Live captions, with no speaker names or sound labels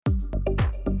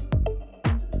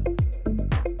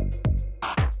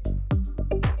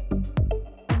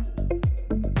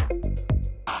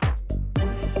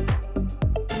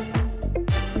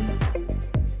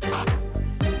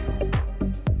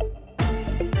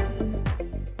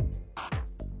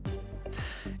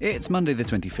It's Monday the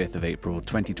 25th of April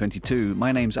 2022.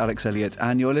 My name's Elliott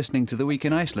and you're listening to The Week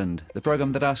in Iceland, the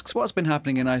programme that asks what's been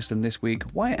happening in Iceland this week,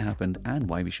 why it happened and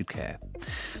why we should care.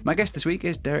 My guest this week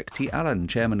is Derek T. Allen,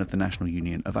 Chairman of the National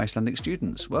Union of Icelandic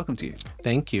Students. Welcome to you.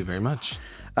 Thank you very much.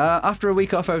 After a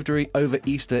week off over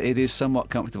Easter, it is somewhat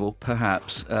comfortable,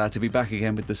 perhaps, to be back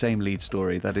again with the same lead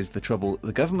story. That is the trouble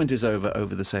the government is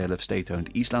over the sale of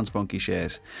state-owned Icelandic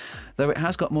shares. Though it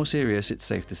has got more serious, it's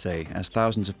safe to say, as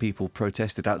thousands of people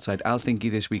protested outside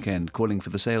Alþingi this weekend, calling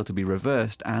for the sale to be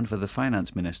reversed and for the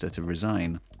finance minister to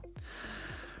resign.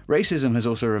 Racism has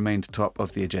also remained top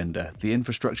of the agenda. The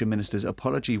infrastructure minister's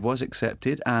apology was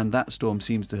accepted and that storm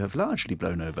seems to have largely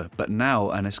blown over. But now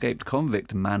an escaped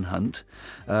convict manhunt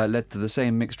led to the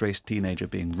same mixed-race teenager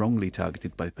being wrongly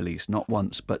targeted by police, not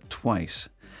once but twice.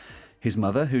 His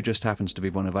mother, who just happens to be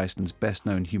one of Iceland's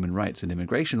best-known human rights and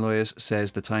immigration lawyers,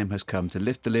 says the time has come to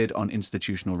lift the lid on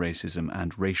institutional racism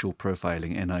and racial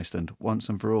profiling in Iceland once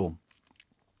and for all.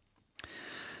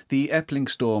 The Efling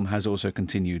storm has also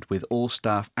continued, with all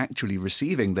staff actually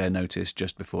receiving their notice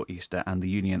just before Easter and the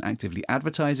union actively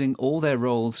advertising all their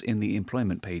roles in the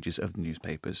employment pages of the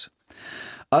newspapers.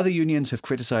 Other unions have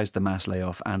criticised the mass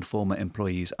layoff and former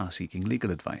employees are seeking legal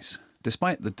advice.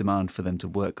 Despite the demand for them to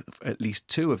work at least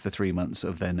 2 of the 3 months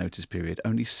of their notice period,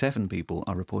 only 7 people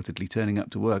are reportedly turning up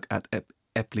to work at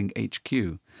Efling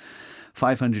HQ.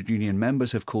 500 union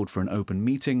members have called for an open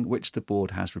meeting, which the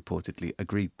board has reportedly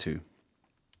agreed to.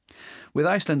 With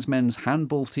Iceland's men's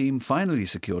handball team finally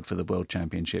secured for the World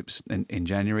Championships in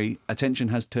January, attention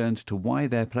has turned to why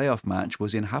their playoff match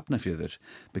was in Hafnarfjörður,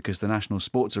 because the national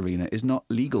sports arena is not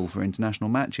legal for international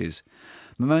matches.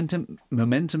 Momentum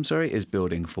is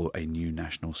building for a new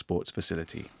national sports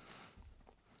facility.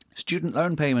 Student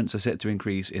loan payments are set to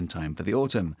increase in time for the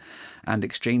autumn, and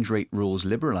exchange rate rules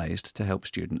liberalised to help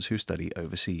students who study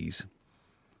overseas.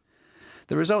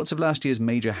 The results of last year's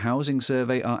major housing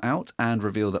survey are out and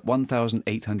reveal that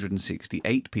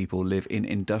 1,868 people live in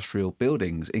industrial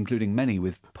buildings, including many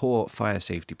with poor fire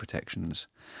safety protections.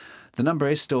 The number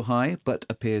is still high, but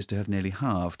appears to have nearly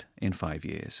halved in 5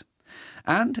 years.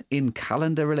 And in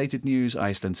calendar-related news,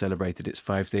 Iceland celebrated its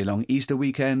 5-day-long Easter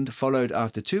weekend, followed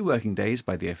after 2 working days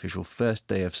by the official first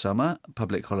day of summer,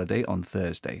 public holiday on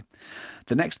Thursday.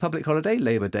 The next public holiday,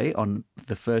 Labour Day, on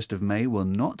the 1st of May, will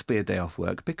not be a day off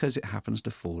work because it happens to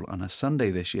fall on a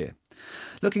Sunday this year.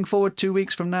 Looking forward 2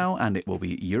 weeks from now, and it will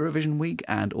be Eurovision week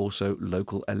and also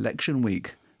local election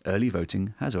week. Early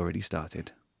voting has already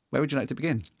started. Where would you like to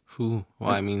begin? Well,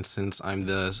 I mean, since I'm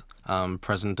the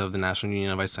president of the National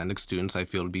Union of Icelandic Students, I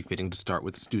feel it would be fitting to start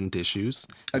with student issues.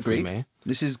 Agreed. If we may.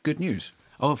 This is good news.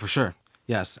 Oh, for sure.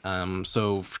 Yes.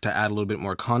 So to add a little bit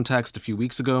more context, a few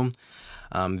weeks ago,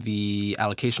 the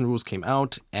allocation rules came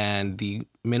out and the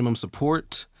minimum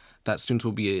support that students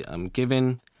will be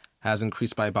given has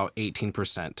increased by about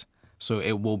 18%. So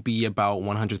it will be about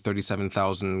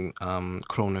 137,000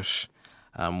 kronur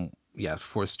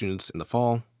for students in the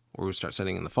fall. Or we start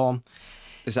setting in the fall.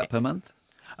 Is that per month?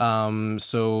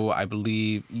 So I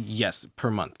believe, yes,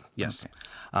 per month, yes.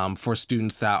 Okay. For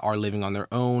students that are living on their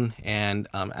own. And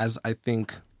I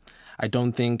think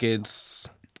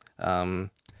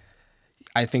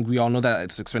we all know that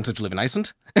it's expensive to live in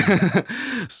Iceland.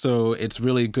 So it's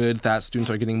really good that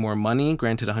students are getting more money.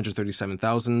 Granted,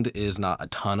 137,000 is not a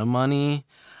ton of money,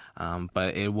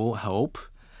 but it will help.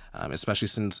 Especially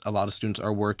since a lot of students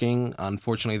are working.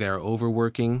 Unfortunately, they are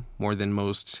overworking more than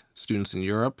most students in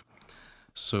Europe.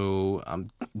 So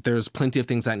there's plenty of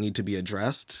things that need to be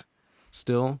addressed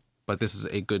still, but this is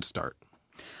a good start.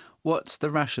 What's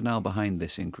the rationale behind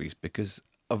this increase? Because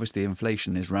obviously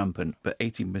inflation is rampant, but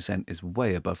 18% is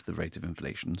way above the rate of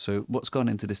inflation. So what's gone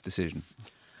into this decision?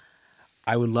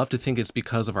 I would love to think it's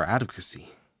because of our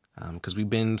advocacy. Because we've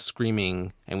been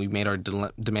screaming and we've made our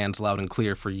demands loud and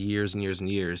clear for years and years and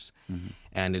years. Mm-hmm.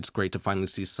 And it's great to finally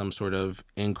see some sort of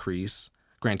increase.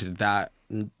 Granted, that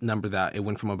number that it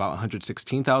went from about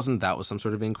 116,000, that was some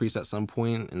sort of increase at some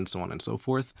point and so on and so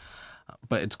forth.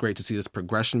 But it's great to see this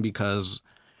progression because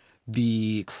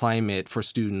the climate for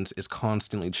students is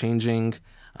constantly changing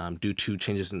due to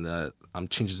changes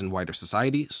in wider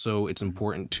society. So it's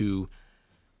important to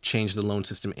change the loan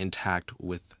system intact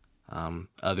with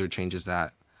other changes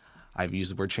that I've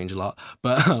used the word change a lot,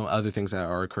 but other things that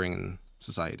are occurring in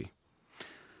society.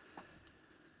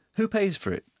 Who pays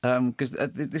for it? Because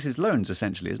this is loans,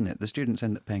 essentially, isn't it? The students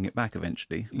end up paying it back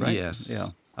eventually, right? Yes.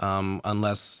 Yeah.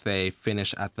 Unless they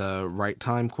finish at the right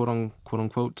time, quote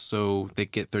unquote, so they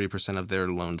get 30% of their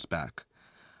loans back.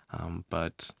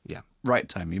 But yeah. Right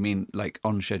time, you mean like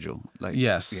on schedule? Like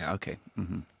yes. Yeah, okay.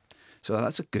 Mm-hmm. So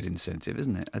that's a good incentive,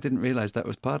 isn't it? I didn't realise that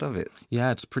was part of it.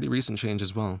 Yeah, it's a pretty recent change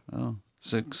as well. Oh,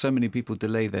 so many people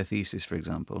delay their thesis, for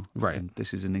example. Right. And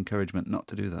this is an encouragement not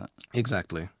to do that.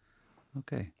 Exactly.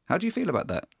 Okay. How do you feel about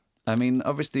that? I mean,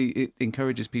 obviously it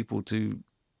encourages people to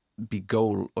be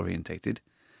goal-orientated,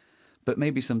 but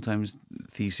maybe sometimes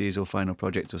theses or final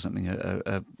projects or something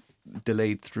are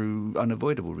delayed through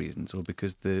unavoidable reasons or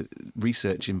because the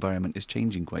research environment is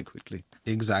changing quite quickly.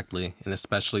 Exactly. And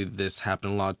especially this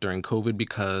happened a lot during COVID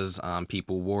because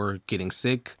people were getting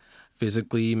sick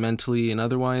physically, mentally, and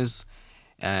otherwise.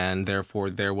 And therefore,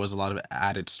 there was a lot of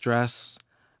added stress.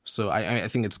 So I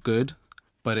think it's good,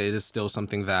 but it is still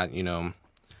something that,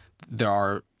 there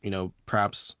are,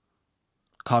 perhaps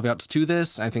caveats to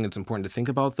this. I think it's important to think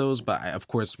about those. But of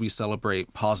course, we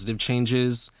celebrate positive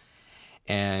changes.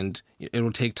 And it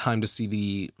will take time to see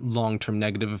the long-term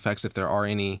negative effects, if there are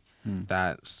any,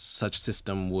 that such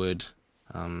system would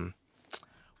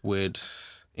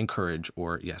encourage.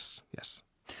 Or yes,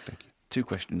 thank you. 2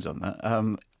 questions on that.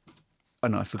 Oh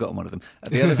no, I've forgotten one of them.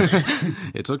 The other,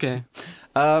 it's okay.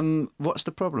 What's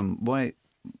the problem? Why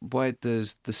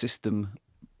does the system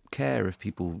care if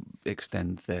people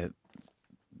extend their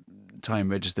time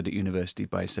registered at university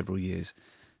by several years?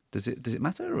 Does it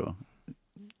matter or?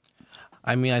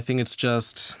 I mean, I think it's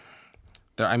just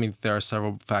there are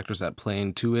several factors that play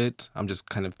into it. I'm just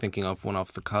kind of thinking of one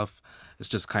off the cuff. It's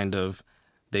just kind of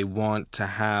they want to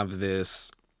have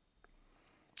this.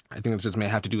 I think it just may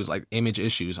have to do with like image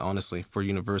issues, honestly, for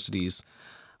universities.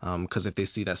 Because if they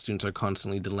see that students are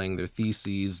constantly delaying their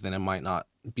theses, then it might not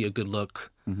be a good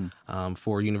look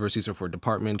for universities or for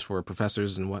departments, for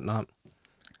professors and whatnot.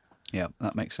 Yeah,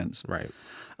 that makes sense. Right.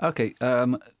 Okay.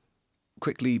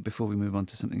 Quickly, before we move on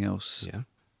to something else. Yeah.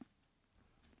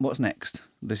 What's next?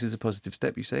 This is a positive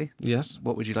step, you say? Yes.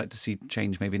 What would you like to see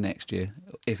change maybe next year,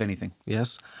 if anything?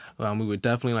 Yes. We would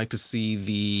definitely like to see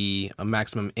the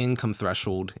maximum income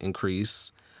threshold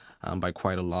increase by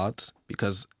quite a lot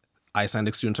because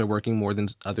Icelandic students are working more than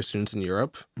other students in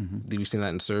Europe. Mm-hmm. We've seen that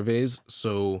in surveys.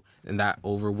 And that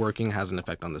overworking has an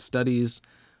effect on the studies.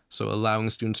 So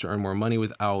allowing students to earn more money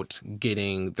without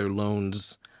getting their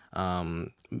loans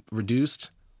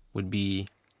reduced would be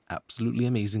absolutely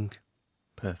amazing.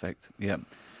 Perfect. Yeah.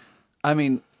 I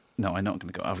mean, no, I'm not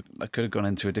going to go. I could have gone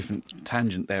into a different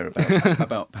tangent there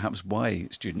about perhaps why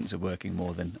students are working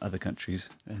more than other countries,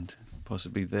 and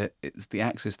possibly it's the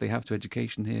access they have to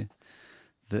education here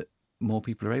that more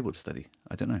people are able to study.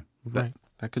 I don't know. Right.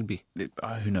 That could be.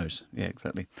 Who knows? Yeah,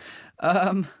 exactly.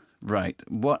 Right.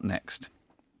 What next?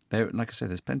 Like I said,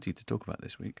 there's plenty to talk about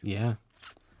this week. Yeah.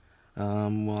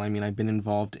 Well, I mean, I've been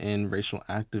involved in racial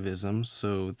activism,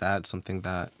 so that's something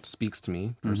that speaks to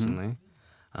me personally.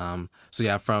 So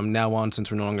yeah, from now on,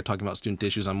 since we're no longer talking about student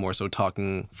issues, I'm more so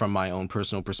talking from my own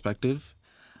personal perspective,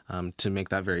 to make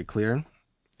that very clear.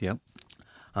 Yep.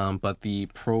 But the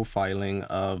profiling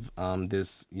of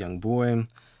this young boy,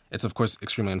 it's of course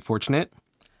extremely unfortunate.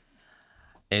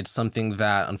 It's something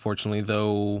that, unfortunately,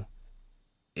 though,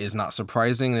 is not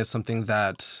surprising. It's something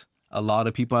that a lot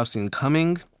of people have seen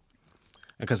coming,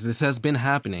 because this has been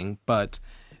happening, but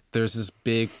there's this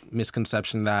big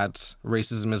misconception that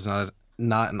racism is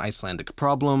not an Icelandic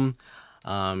problem.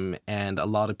 And a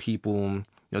lot of people,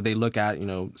 they look at,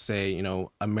 say,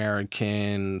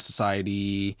 American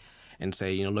society and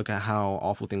say, look at how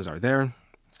awful things are there.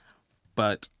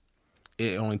 But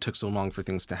it only took so long for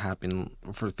things to happen,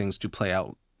 for things to play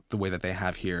out the way that they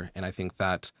have here. And I think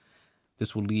that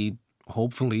this will lead,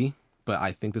 hopefully, but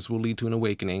I think this will lead to an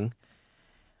awakening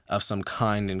of some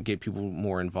kind and get people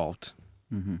more involved.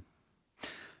 Mm-hmm.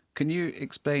 Can you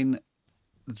explain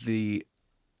the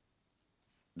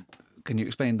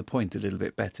point a little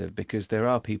bit better? Because there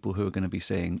are people who are going to be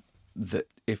saying that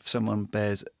if someone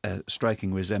bears a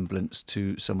striking resemblance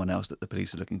to someone else that the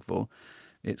police are looking for,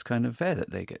 it's kind of fair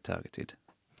that they get targeted.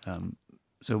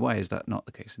 So why is that not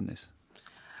the case in this?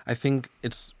 I think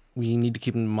we need to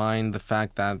keep in mind the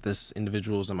fact that this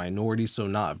individual is a minority, so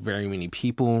not very many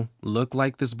people look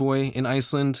like this boy in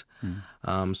Iceland.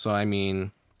 So, I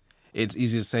mean, it's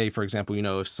easy to say, for example,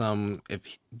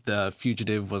 if the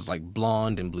fugitive was like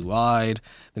blonde and blue-eyed,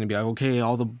 then it'd be like, okay,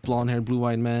 all the blonde-haired,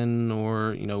 blue-eyed men,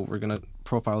 or, we're going to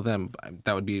profile them.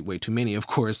 That would be way too many, of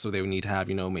course, so they would need to have,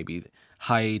 maybe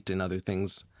height and other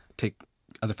things, take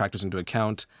other factors into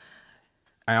account.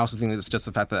 I also think that it's just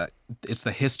the fact that it's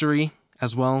the history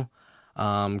as well.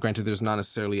 Granted, there's not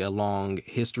necessarily a long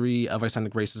history of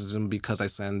Icelandic racism because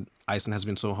Iceland has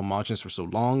been so homogenous for so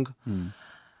long.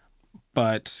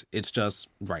 But it's just,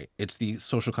 right, it's the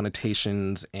social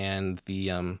connotations and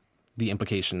the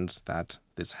implications that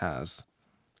this has,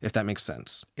 if that makes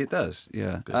sense. It does,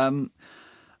 yeah.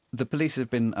 The police have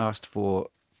been asked for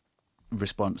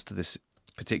response to this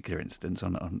particular incident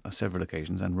on several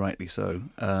occasions, and rightly so.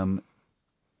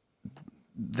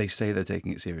 They say they're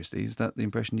taking it seriously. Is that the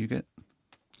impression you get?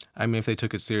 I mean, if they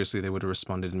took it seriously, they would have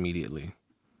responded immediately.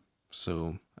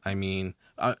 So, I mean,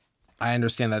 I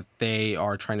understand that they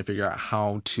are trying to figure out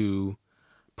how to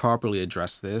properly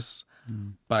address this,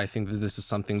 but I think that this is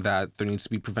something that there needs to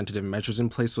be preventative measures in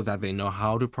place so that they know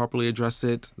how to properly address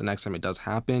it the next time it does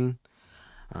happen.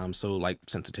 So, like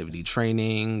sensitivity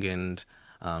training and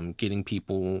getting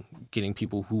people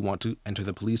who want to enter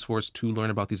the police force to learn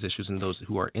about these issues, and those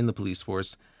who are in the police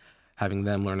force, having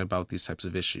them learn about these types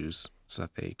of issues so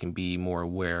that they can be more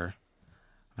aware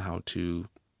of how to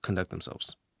conduct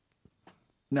themselves.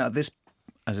 Now, this,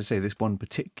 as I say, this one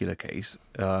particular case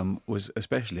was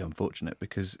especially unfortunate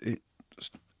because it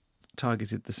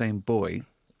targeted the same boy,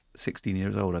 16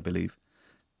 years old, I believe,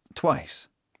 twice.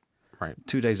 Right.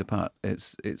 2 days apart.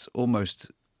 It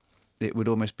would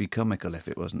almost be comical if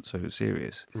it wasn't so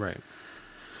serious. Right.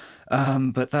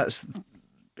 But that's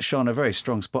shone a very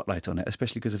strong spotlight on it,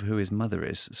 especially because of who his mother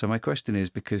is. So my question is,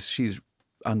 because she's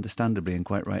understandably and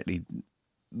quite rightly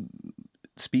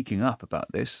speaking up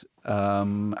about this,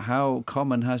 how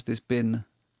common has this been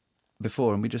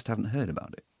before and we just haven't heard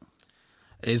about it?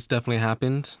 It's definitely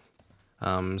happened,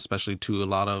 especially to a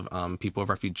lot of people of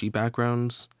refugee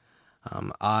backgrounds.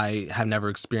 I have never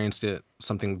experienced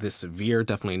something this severe,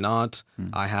 definitely not.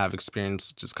 I have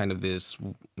experienced just kind of this,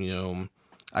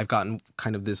 I've gotten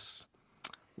kind of this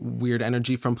weird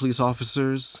energy from police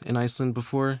officers in Iceland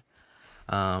before.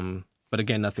 But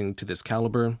again, nothing to this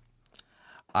caliber.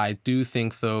 I do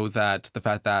think, though, that the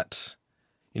fact that,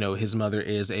 his mother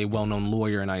is a well-known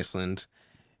lawyer in Iceland,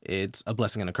 it's a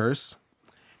blessing and a curse.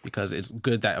 Because it's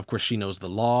good that, of course, she knows the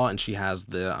law and she has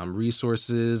the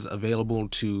resources available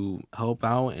to help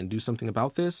out and do something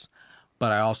about this.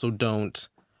 But I also don't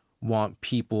want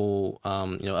people,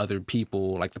 other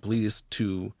people like the police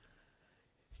to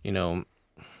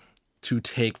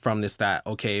take from this that,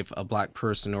 okay, if a black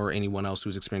person or anyone else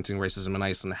who's experiencing racism in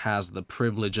Iceland has the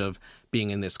privilege of being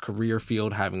in this career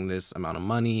field, having this amount of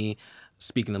money,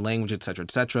 speaking the language, et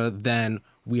cetera, then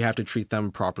we have to treat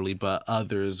them properly, but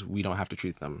others, we don't have to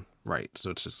treat them right.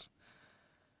 So it's just,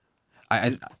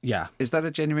 yeah. Is that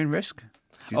a genuine risk?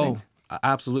 Do you think?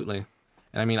 Absolutely.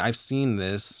 And I mean, I've seen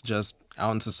this just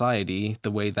out in society,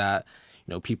 the way that,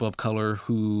 people of color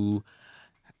who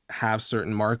have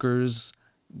certain markers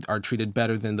are treated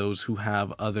better than those who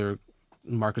have other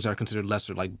markers that are considered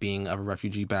lesser, like being of a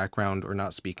refugee background or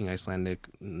not speaking Icelandic,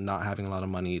 not having a lot of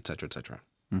money, et cetera, et cetera.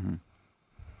 Mm-hmm.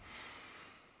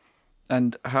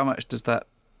 And how much does that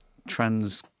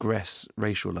transgress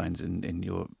racial lines in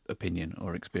your opinion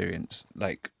or experience?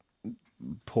 Like,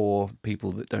 poor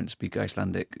people that don't speak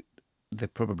Icelandic, they're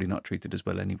probably not treated as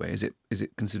well anyway. Is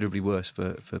it considerably worse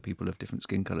for people of different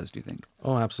skin colours, do you think?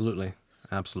 Oh, absolutely.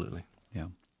 Absolutely. Yeah.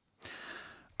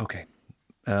 Okay.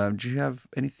 Do you have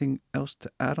anything else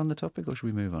to add on the topic, or should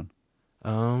we move on?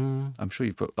 I'm sure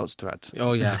you've got lots to add.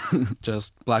 Oh, yeah.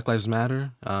 Just Black Lives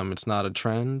Matter. It's not a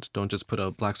trend. Don't just put a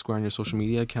black square on your social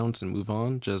media accounts and move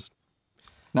on.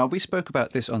 Now, we spoke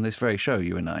about this on this very show,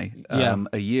 you and I,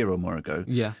 a year or more ago.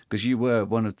 Yeah. Because you were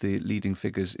one of the leading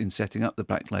figures in setting up the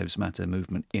Black Lives Matter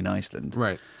movement in Iceland.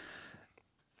 Right.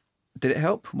 Did it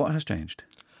help? What has changed?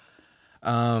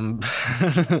 I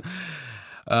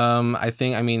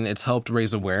think, it's helped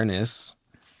raise awareness.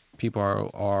 People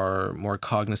are more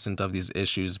cognizant of these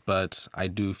issues, but I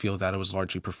do feel that it was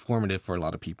largely performative for a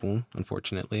lot of people,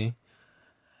 unfortunately.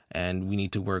 And we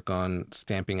need to work on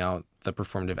stamping out the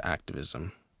performative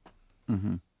activism.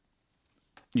 Mm-hmm.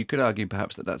 You could argue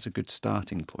perhaps that that's a good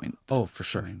starting point. Oh, for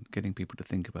sure. Getting people to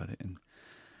think about it. And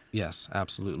yes,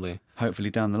 absolutely. hopefully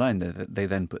down the line they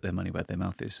then put their money where their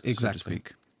mouth is, exactly. so to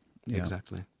speak. Yeah.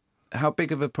 Exactly. How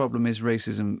big of a problem is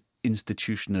racism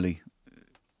institutionally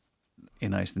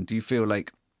in Iceland? Do you feel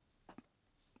like,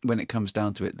 when it comes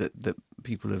down to it, that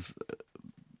people of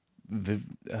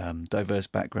diverse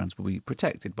backgrounds will be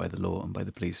protected by the law and by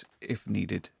the police if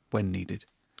needed, when needed?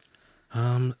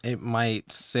 It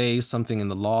might say something in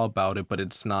the law about it, but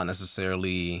it's not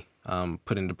necessarily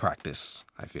put into practice,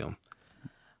 I feel.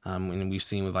 And we've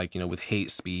seen with with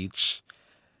hate speech,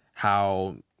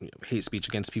 how hate speech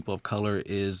against people of color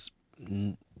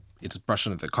it's brushed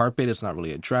under the carpet. It's not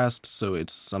really addressed. So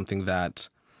it's something that,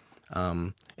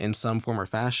 in some form or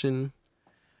fashion,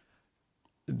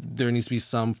 there needs to be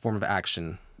some form of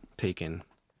action taken,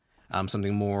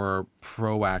 something more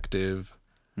proactive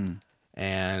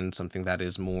and something that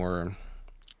is more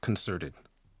concerted.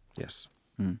 Yes.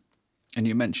 And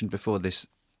you mentioned before this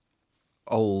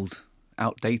old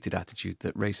outdated attitude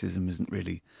that racism isn't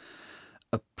really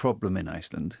a problem in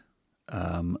Iceland.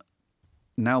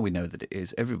 Now we know that it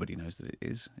is. Everybody knows that it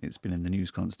is. It's been in the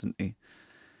news constantly.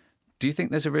 Do you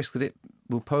think there's a risk that it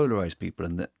will polarize people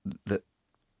and that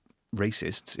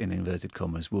racists, in inverted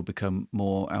commas, will become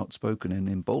more outspoken and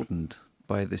emboldened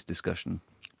by this discussion?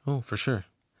 Oh, for sure.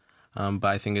 But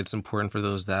I think it's important for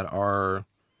those that are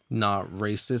not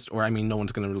racist, or I mean, no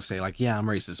one's going to really say like, yeah, I'm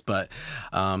racist, but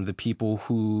the people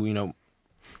who,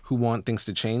 who want things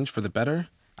to change for the better,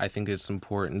 I think it's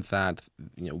important that,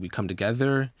 we come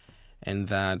together and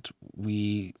that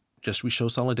we show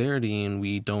solidarity and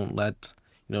we don't let,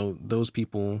 those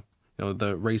people,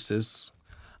 the racists,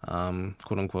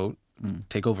 quote unquote,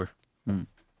 take over.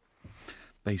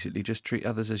 Basically, just treat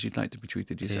others as you'd like to be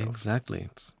treated yourself. Exactly.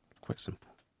 It's quite simple.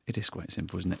 It is quite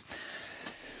simple, isn't it?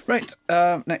 Right,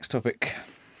 next topic.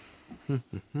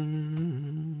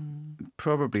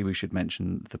 Probably we should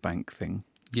mention the bank thing.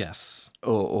 Yes.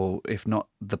 Or if not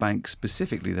the bank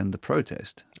specifically, then the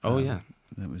protest. Oh, yeah.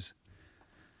 That was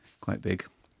quite big.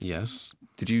 Yes.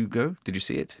 Did you go? Did you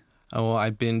see it? Oh, well,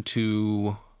 I've been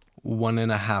to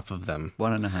 1.5 of them.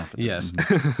 1.5 of them. Yes.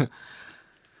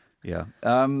 Yeah.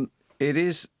 It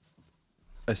is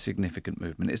a significant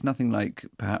movement. It's nothing like,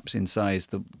 perhaps in size,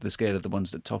 the scale of the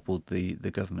ones that toppled the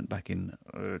government back in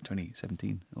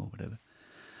 2017 or whatever.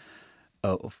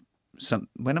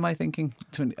 When am I thinking?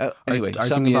 Anyway, are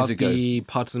some you years about ago. The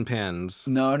pots and pans?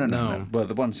 No. Well,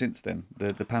 the one since then,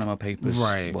 the Panama Papers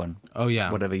one. Oh,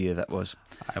 yeah. Whatever year that was.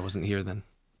 I wasn't here then.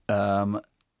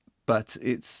 But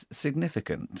it's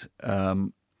significant.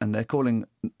 And they're calling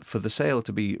for the sale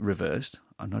to be reversed.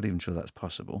 I'm not even sure that's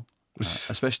possible,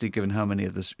 especially given how many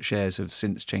of the shares have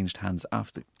since changed hands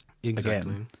after.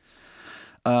 Exactly.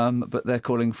 Again. But they're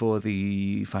calling for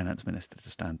the finance minister to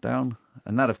stand down.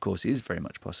 And that, of course, is very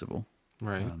much possible.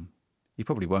 Right. He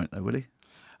probably won't, though, will he?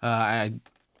 I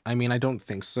mean, I don't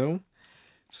think so.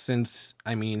 Since,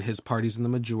 his party's in the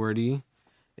majority.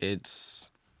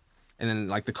 And then,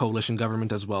 like, the coalition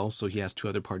government as well. So he has 2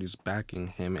 other parties backing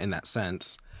him in that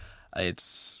sense.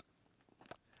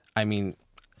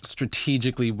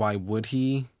 Strategically, why would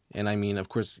he? And of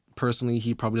course, personally,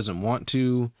 he probably doesn't want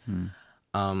to.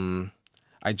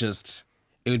 It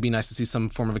would be nice to see some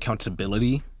form of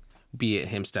accountability, be it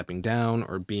him stepping down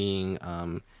or being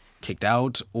kicked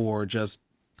out or just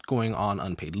going on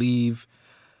unpaid leave.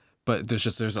 But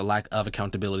there's a lack of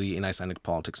accountability in Icelandic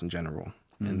politics in general.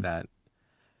 And that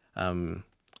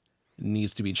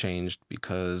needs to be changed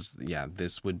because,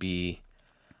 this would be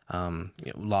a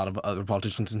lot of other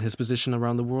politicians in his position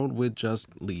around the world would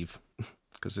just leave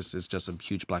because this is just a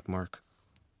huge black mark.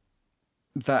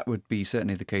 That would be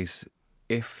certainly the case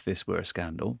if this were a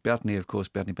scandal. Bjarni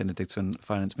Benediktsson,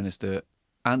 finance minister,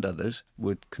 and others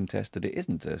would contest that it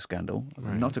isn't a scandal,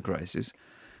 not a crisis,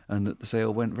 and that the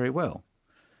sale went very well.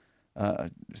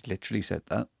 Literally said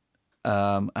that.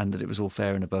 And that it was all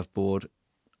fair and above board,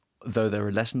 though there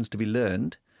are lessons to be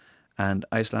learned, and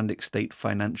Icelandic state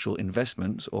financial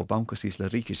investments, or Bankasýsla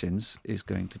ríkisins, is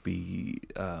going to be,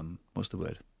 what's the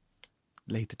word?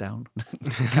 Laid down?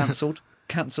 Cancelled,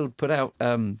 put out,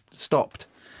 stopped,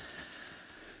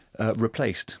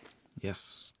 replaced.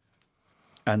 Yes.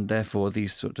 And therefore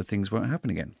these sorts of things won't happen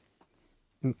again.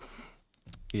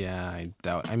 Yeah, I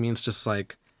doubt. It's just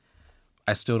like,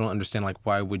 I still don't understand, like,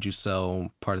 why would you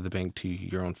sell part of the bank to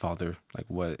your own father? Like,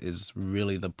 what is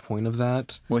really the point of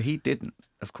that? Well, he didn't,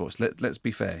 of course. Let's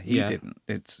be fair. He didn't.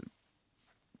 It's,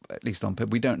 at least on paper,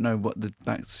 we don't know what the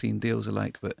vaccine deals are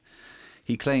like, but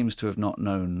he claims to have not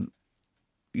known,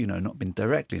 not been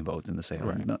directly involved in the sale,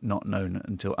 right. not known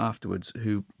until afterwards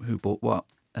who bought what.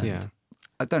 And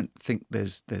I don't think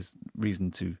there's reason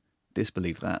to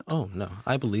disbelieve that. Oh, no,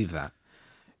 I believe that.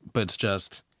 But it's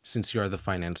just, since you are the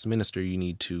finance minister, you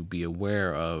need to be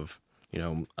aware of,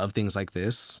 of things like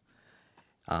this,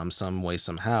 some way,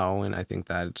 somehow. And I think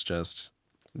that it's just,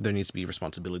 there needs to be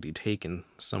responsibility taken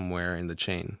somewhere in the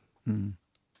chain.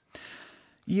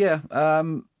 Yeah.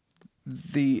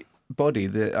 The body,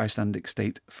 the Icelandic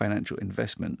State Financial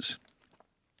Investments,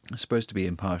 is supposed to be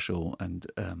impartial, and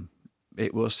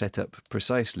it was set up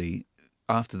precisely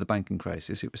after the banking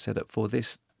crisis. It was set up for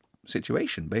this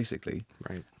situation, basically.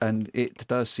 Right. And it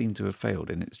does seem to have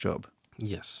failed in its job.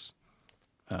 Yes.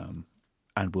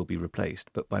 And will be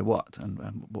replaced. But by what?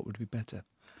 And what would be better?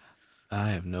 I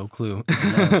have no clue.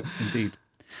 No, indeed.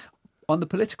 On the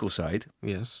political side,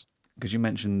 yes, because you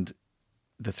mentioned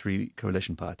the 3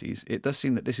 coalition parties, it does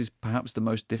seem that this is perhaps the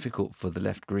most difficult for the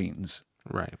left Greens.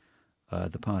 Right.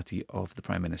 The party of the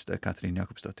Prime Minister, Katrín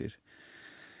Jakobsdóttir.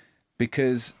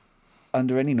 Because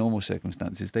under any normal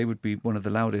circumstances, they would be one of the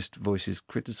loudest voices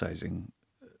criticising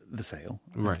the sale,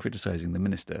 right, criticising the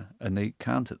minister, and they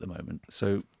can't at the moment.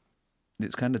 So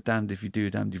it's kind of damned if you do,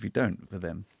 damned if you don't for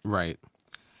them. right.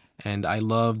 And I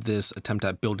love this attempt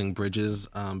at building bridges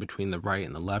between the right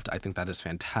and the left. I think that is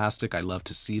fantastic. I love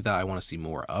to see that. I want to see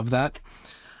more of that.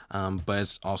 But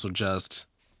it's also just,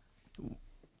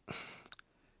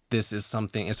 this is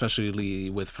something,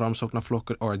 especially with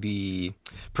Framsóknarflokkur or the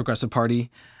Progressive Party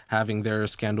having their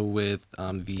scandal with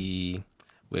the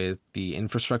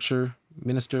infrastructure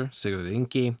minister, Sigurður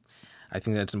Ingi. I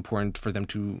think that's important for them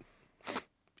to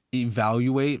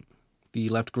evaluate the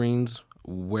left Greens,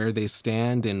 where they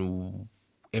stand, and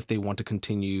if they want to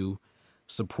continue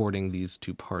supporting these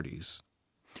two parties.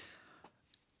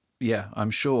 Yeah, I'm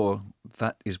sure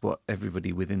that is what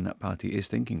everybody within that party is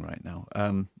thinking right now.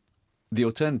 The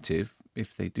alternative,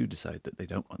 if they do decide that they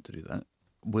don't want to do that,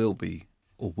 will be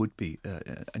or would be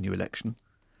a new election.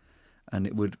 And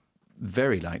it would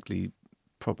very likely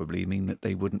probably mean that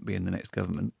they wouldn't be in the next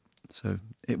government. So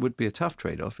it would be a tough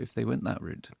trade-off if they went that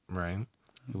route. Right.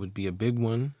 It would be a big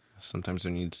one. Sometimes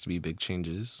there needs to be big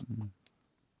changes.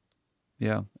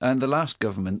 Yeah. And the last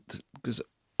government, because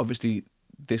obviously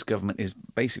this government is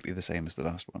basically the same as the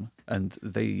last one, and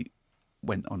they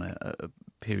went on a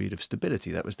period of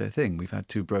stability. That was their thing. We've had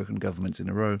 2 broken governments in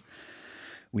a row.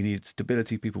 We needed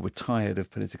stability. People were tired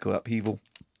of political upheaval,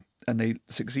 and they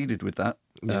succeeded with that.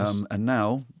 Yes. And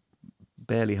now,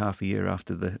 barely half a year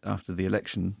after the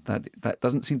election, that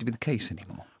doesn't seem to be the case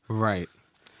anymore. Right.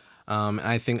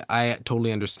 I think I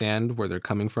totally understand where they're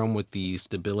coming from with the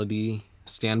stability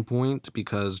standpoint,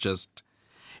 because just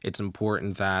it's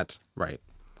important that, right,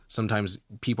 sometimes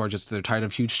people are just, they're tired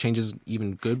of huge changes,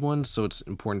 even good ones. So it's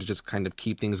important to just kind of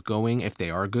keep things going if they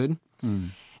are good.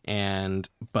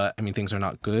 But I mean, things are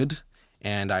not good.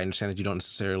 And I understand that you don't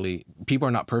necessarily, people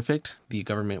are not perfect. The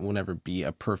government will never be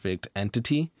a perfect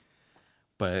entity,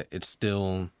 but it's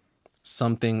still,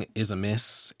 something is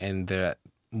amiss, and that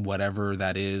whatever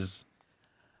that is,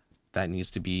 that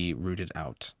needs to be rooted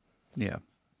out. Yeah.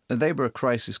 They were a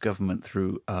crisis government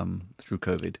through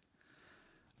COVID,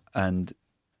 and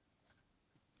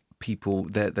people,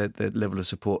 their level of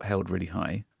support held really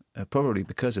high, probably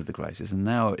because of the crisis. And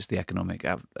now it's the economic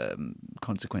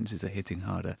consequences are hitting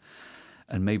harder,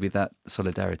 and maybe that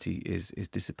solidarity is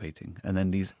dissipating. And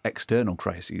then these external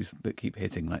crises that keep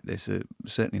hitting like this are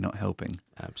certainly not helping.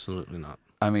 Absolutely not.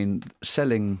 I mean,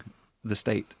 selling the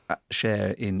state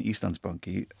share in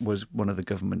Icelandic was one of the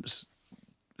government's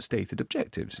stated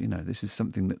objectives. You know, this is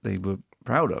something that they were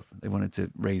proud of. They wanted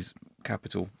to raise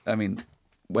capital. I mean,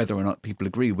 whether or not people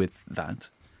agree with that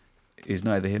is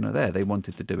neither here nor there. They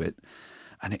wanted to do it,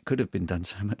 and it could have been done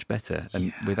so much better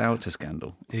and without a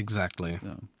scandal. Exactly.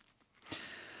 So.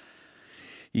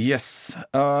 Yes.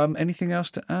 Anything else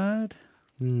to add?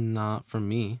 Not from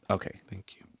me. Okay.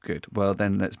 Thank you. Good. Well,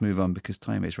 then let's move on, because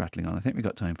time is rattling on. I think we've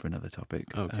got time for another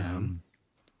topic. Okay.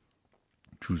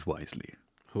 Choose wisely.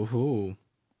 Hoo-hoo.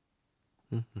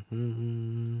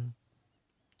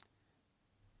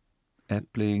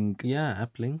 Epling Yeah,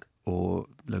 Epling. or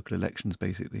local elections,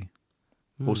 basically.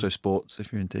 Also sports,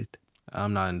 if you're into it.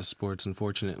 I'm not into sports,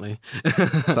 unfortunately.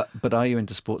 But are you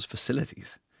into sports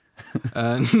facilities?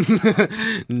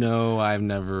 No, I've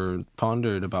never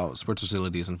pondered about sports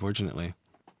facilities, unfortunately.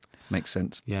 Makes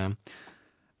sense. Yeah.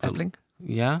 Epling?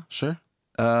 Yeah, sure.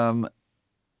 The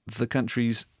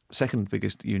country's second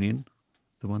biggest union,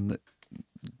 the one that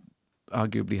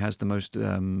arguably has the most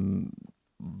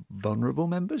vulnerable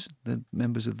members, the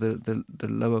members of the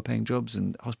lower paying jobs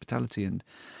and hospitality and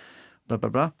blah, blah,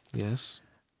 blah. Yes.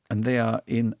 And they are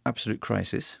in absolute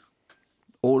crisis.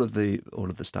 All of the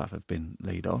staff have been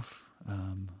laid off,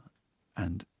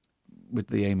 and with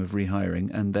the aim of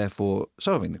rehiring and therefore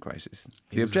solving the crisis.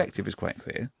 The objective is quite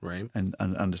clear, right, and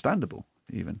understandable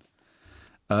even.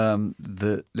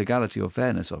 The legality or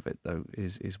fairness of it, though,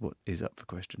 is what is up for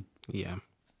question. Yeah.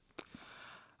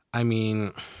 I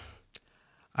mean,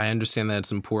 I understand that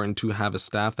it's important to have a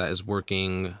staff that is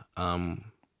working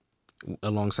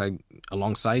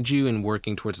alongside you and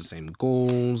working towards the same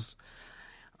goals.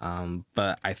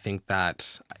 But I think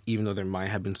that even though there might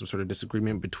have been some sort of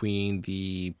disagreement between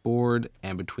the board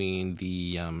and between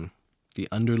the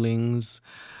underlings,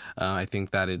 I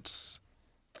think that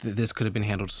this could have been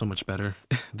handled so much better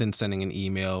than sending an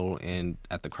email and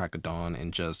at the crack of dawn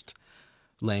and just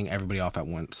laying everybody off at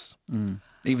once.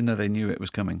 Even though they knew it was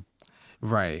coming.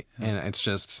 Right. Yeah. And it's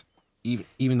just,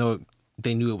 even though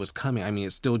they knew it was coming, I mean,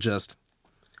 it's still just,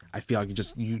 I feel like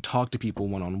you talk to people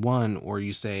one-on-one, or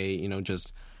you say,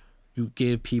 you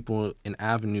give people an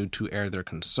avenue to air their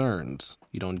concerns.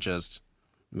 You don't just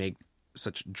make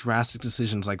such drastic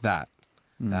decisions like that.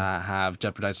 that have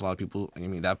jeopardized a lot of people. I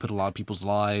mean, that put a lot of people's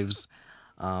lives,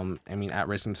 at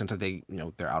risk in the sense that they,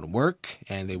 they're out of work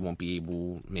and they won't be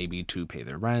able maybe to pay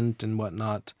their rent and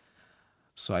whatnot.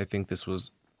 So I think this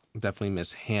was definitely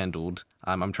mishandled.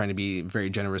 I'm trying to be very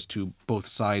generous to both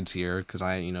sides here because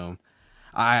I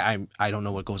don't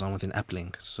know what goes on within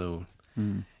Epling. So,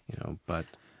 but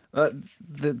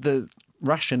the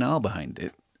rationale behind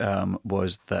it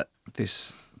was that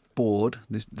this board,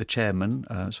 the chairman,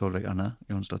 Solveig Anna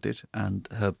Jónsdóttir, and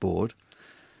her board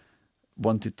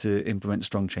wanted to implement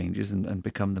strong changes and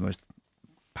become the most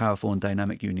powerful and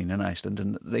dynamic union in Iceland.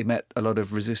 And they met a lot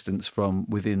of resistance from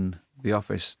within the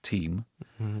office team,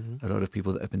 a lot of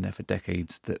people that have been there for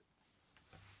decades that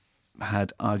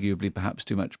had arguably perhaps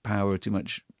too much power, too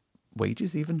much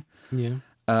wages even. Yeah.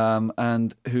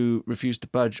 And who refused to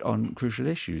budge on crucial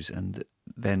issues. And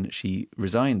then she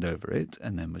resigned over it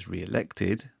and then was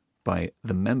re-elected by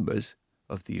the members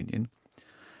of the union,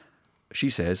 she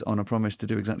says, on a promise to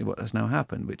do exactly what has now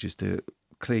happened, which is to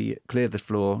clear the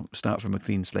floor, start from a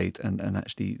clean slate and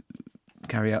actually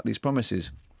carry out these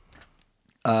promises.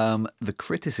 The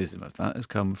criticism of that has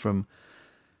come from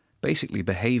basically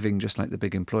behaving just like the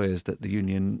big employers that the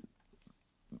union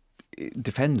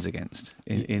defends against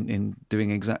in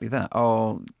doing exactly that.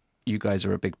 Oh, you guys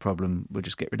are a big problem, we'll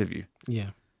just get rid of you. Yeah.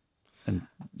 And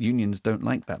unions don't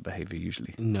like that behavior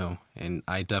usually. No, and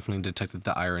I definitely detected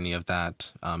the irony of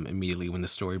that immediately when the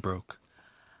story broke.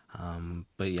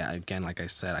 But yeah, again, like I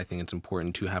said, I think it's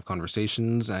important to have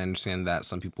conversations. I understand that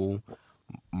some people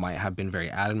might have been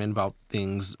very adamant about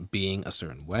things being a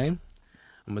certain way.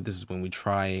 But this is when we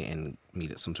try and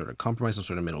meet at some sort of compromise, some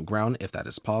sort of middle ground, if that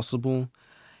is possible.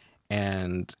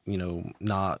 And,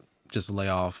 not just lay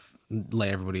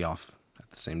everybody off at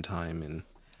the same time and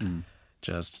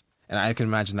And I can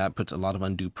imagine that puts a lot of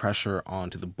undue pressure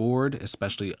onto the board,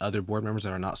 especially other board members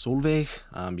that are not Solveig,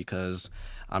 because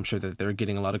I'm sure that they're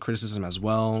getting a lot of criticism as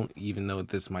well, even though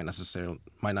this might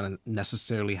not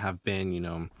necessarily have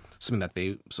been, something that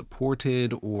they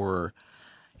supported or,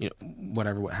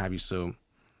 whatever, what have you. So,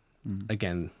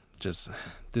 again, just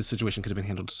this situation could have been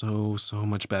handled so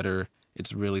much better.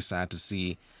 It's really sad to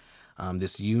see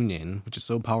this union, which is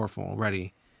so powerful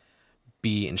already,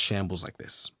 be in shambles like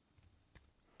this.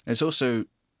 It's also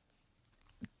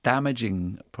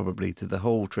damaging probably to the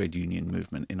whole trade union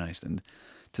movement in Iceland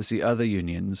to see other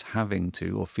unions having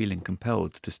to or feeling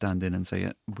compelled to stand in and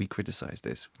say, we criticise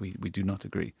this, we do not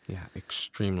agree. Yeah,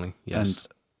 extremely, yes.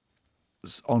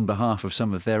 And on behalf of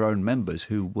some of their own members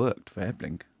who worked for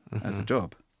Epling as a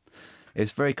job.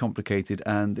 It's very complicated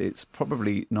and it's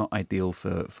probably not ideal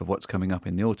for what's coming up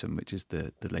in the autumn, which is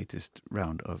the latest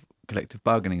round of collective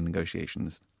bargaining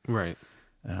negotiations. Right.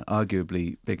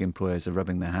 Arguably, big employers are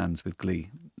rubbing their hands with glee,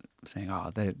 saying,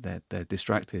 they're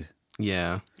distracted.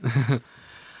 Yeah.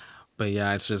 But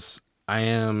yeah, it's just, I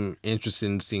am interested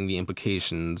in seeing the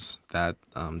implications that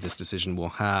this decision will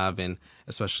have, and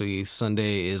especially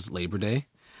Sunday is Labor Day.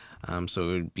 So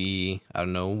it would be, I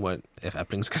don't know what, if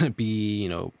Epling's going to be,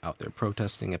 out there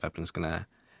protesting, if Epling's going to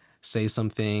say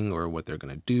something or what they're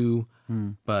going to do.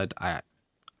 But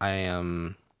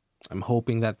I'm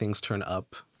hoping that things turn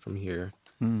up from here.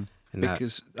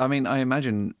 Because, I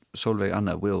imagine Solveig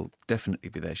Anna will definitely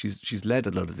be there. She's led a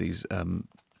lot of these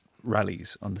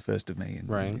rallies on the 1st of May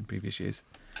in previous years.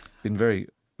 Been very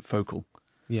vocal.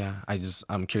 Yeah,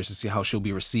 I'm curious to see how she'll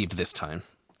be received this time.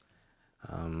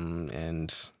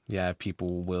 And yeah, if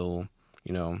people will,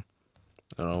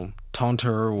 taunt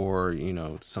her or,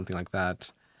 something like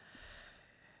that.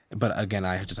 But again,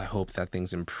 I hope that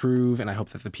things improve, and I hope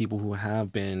that the people who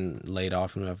have been laid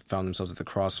off and who have found themselves at the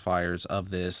crossfires of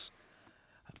this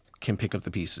can pick up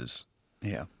the pieces.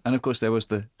 Yeah. And of course, there was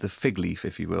the fig leaf,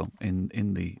 if you will,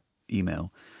 in the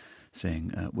email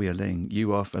saying, we are laying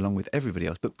you off along with everybody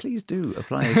else, but please do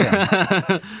apply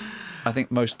again. I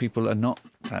think most people are not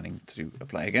planning to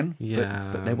apply again,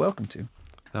 but they're welcome to.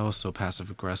 That was so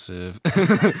passive-aggressive.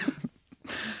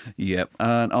 Yep,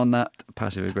 and on that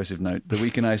passive-aggressive note, the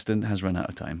week in Iceland has run out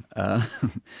of time.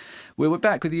 We'll be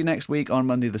back with you next week on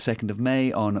Monday the 2nd of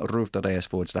May on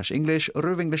ruv.is/English,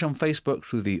 Ruv English on Facebook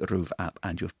through the Ruv app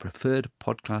and your preferred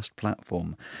podcast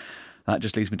platform. That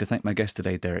just leaves me to thank my guest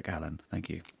today, Derek Allen. Thank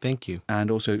you. Thank you. And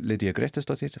also Lydia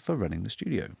Gretesdottir for running the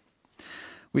studio.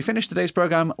 We finished today's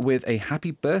programme with a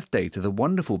happy birthday to the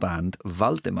wonderful band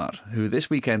Valdimar, who this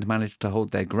weekend managed to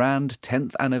hold their grand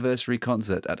 10th anniversary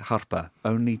concert at Harpa,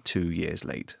 only 2 years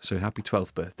late. So happy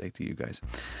 12th birthday to you guys.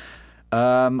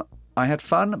 I had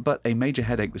fun, but a major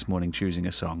headache this morning choosing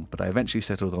a song, but I eventually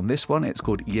settled on this one. It's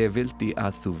called Ég vildi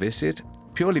að þú vissir,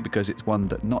 purely because it's one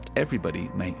that not everybody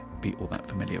may be all that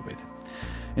familiar with.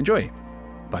 Enjoy.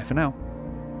 Bye for now.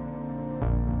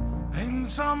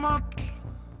 einsamall.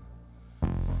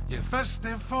 Ég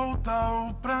festi fót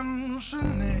á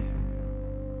bremsunni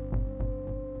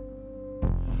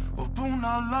og búinn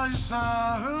að læsa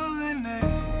hurðinni.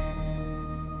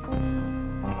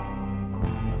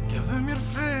 Gefðu mér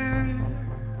frið,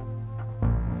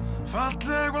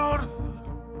 falleg orð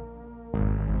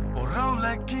og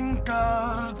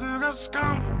ráðleggingar duga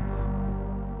skammt.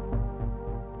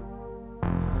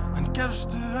 En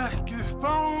gefstu ekki upp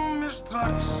á mér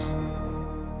strax.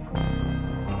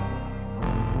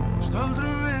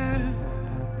 Stöldrum við,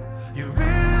 ég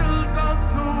vildi að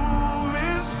þú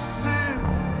vissir,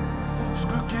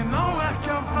 skugginn á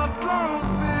ekki að falla á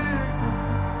þig.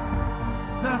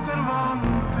 Þetta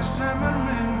vandi sem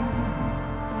minn.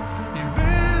 Ég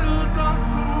vildi að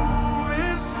þú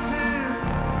vissir,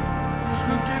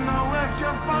 skugginn á ekki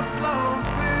að falla á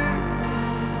þig.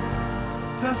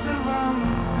 Þetta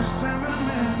vandi sem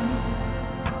minn.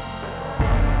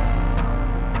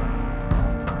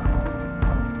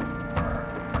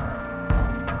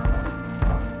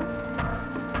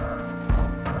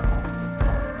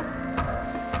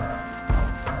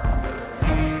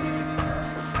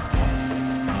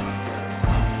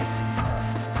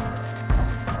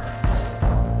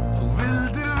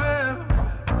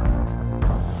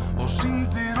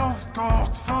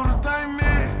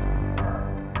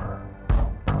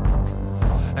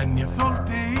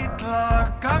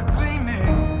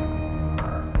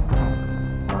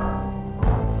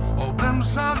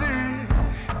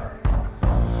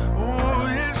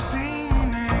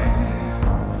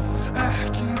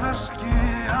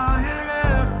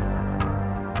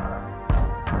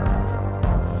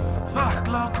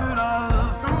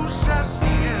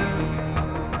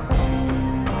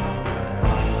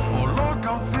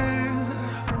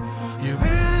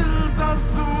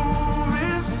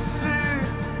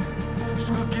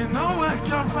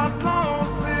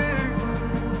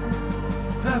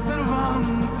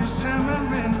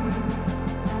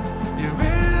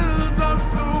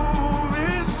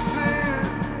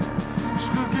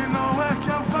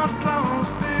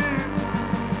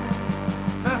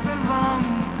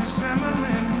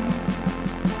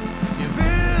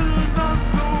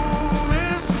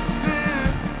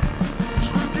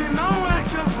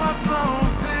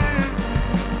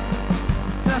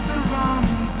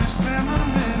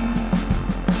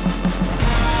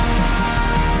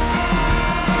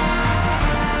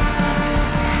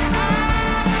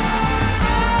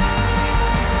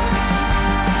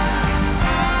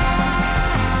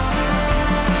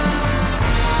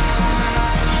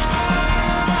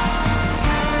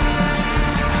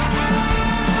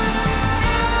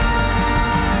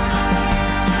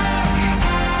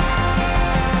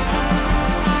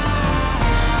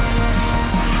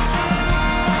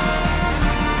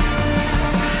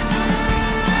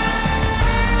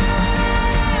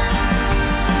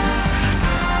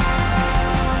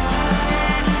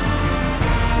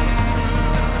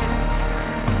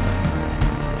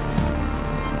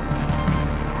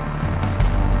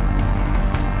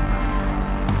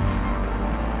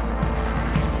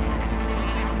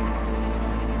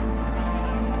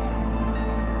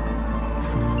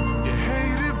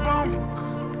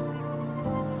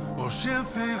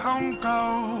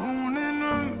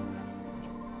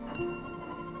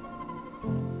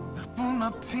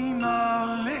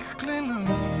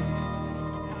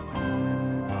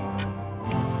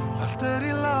 Allt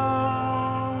í lag.